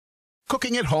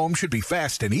Cooking at home should be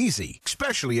fast and easy,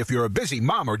 especially if you're a busy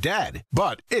mom or dad.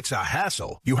 But it's a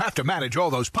hassle. You have to manage all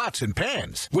those pots and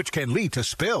pans, which can lead to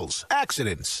spills,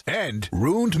 accidents, and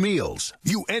ruined meals.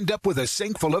 You end up with a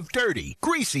sink full of dirty,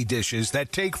 greasy dishes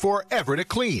that take forever to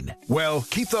clean. Well,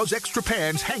 keep those extra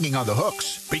pans hanging on the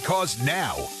hooks, because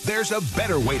now there's a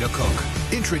better way to cook.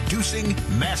 Introducing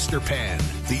Master Pan,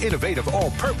 the innovative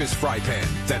all-purpose fry pan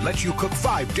that lets you cook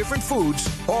 5 different foods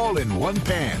all in one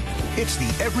pan. It's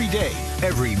the everyday,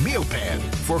 every meal pan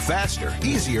for faster,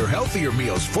 easier, healthier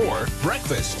meals for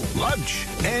breakfast, lunch,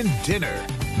 and dinner.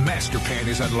 Master Pan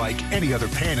is unlike any other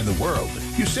pan in the world.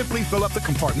 You simply fill up the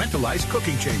compartmentalized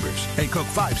cooking chambers and cook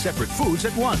 5 separate foods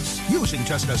at once using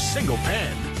just a single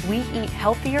pan. We eat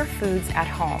healthier foods at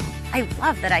home. I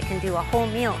love that I can do a whole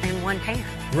meal in one pan.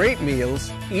 Great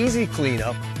meals, easy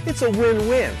cleanup. It's a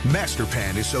win-win. Master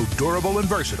Pan is so durable and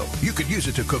versatile. You could use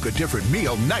it to cook a different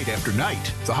meal night after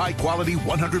night. The high-quality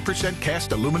 100%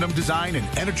 cast aluminum design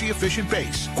and energy-efficient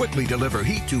base quickly deliver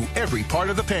heat to every part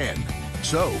of the pan.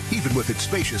 So, even with its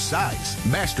spacious size,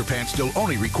 Master Pan still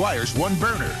only requires one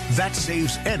burner. That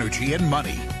saves energy and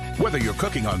money. Whether you're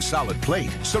cooking on solid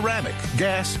plate, ceramic,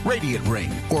 gas, radiant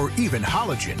ring, or even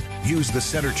halogen, use the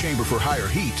center chamber for higher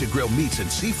heat to grill meats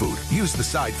and seafood. Use the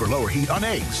side for lower heat on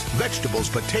eggs, vegetables,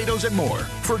 potatoes, and more.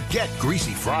 Forget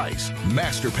greasy fries.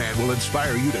 Master Pan will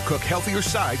inspire you to cook healthier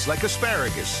sides like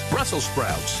asparagus, Brussels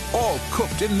sprouts, all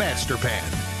cooked in Master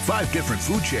Pan. 5 different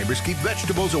food chambers keep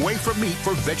vegetables away from meat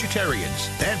for vegetarians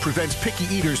and prevents picky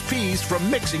eaters' peas from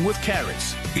mixing with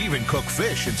carrots. Even cook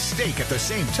fish and steak at the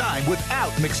same time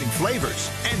without mixing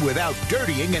flavors and without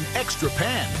dirtying an extra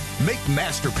pan. Make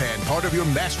Master Pan part of your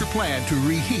master plan to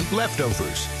reheat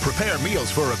leftovers. Prepare meals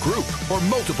for a group or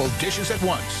multiple dishes at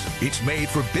once. It's made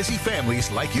for busy families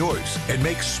like yours and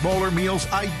makes smaller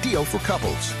meals ideal for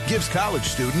couples. Gives college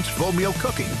students full meal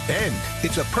cooking. And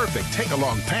it's a perfect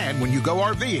take-along pan when you go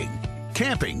RVing,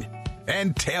 camping,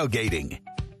 and tailgating.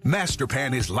 Master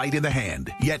Pan is light in the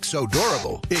hand, yet so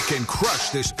durable, it can crush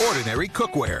this ordinary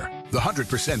cookware. The 100%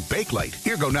 Bakelite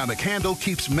ergonomic handle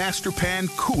keeps Master Pan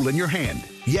cool in your hand,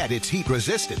 yet it's heat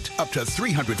resistant up to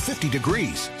 350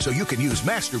 degrees, so you can use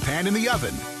Master Pan in the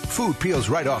oven. Food peels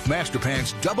right off Master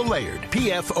Pan's double-layered,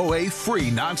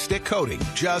 PFOA-free non-stick coating.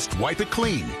 Just wipe it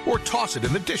clean or toss it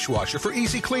in the dishwasher for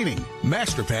easy cleaning.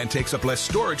 Master Pan takes up less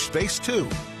storage space, too.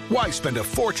 Why spend a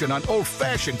fortune on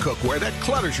old-fashioned cookware that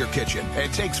clutters your kitchen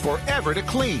and takes forever to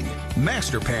clean?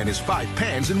 Master Pan is 5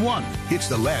 pans in one. It's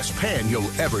the last pan you'll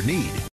ever need.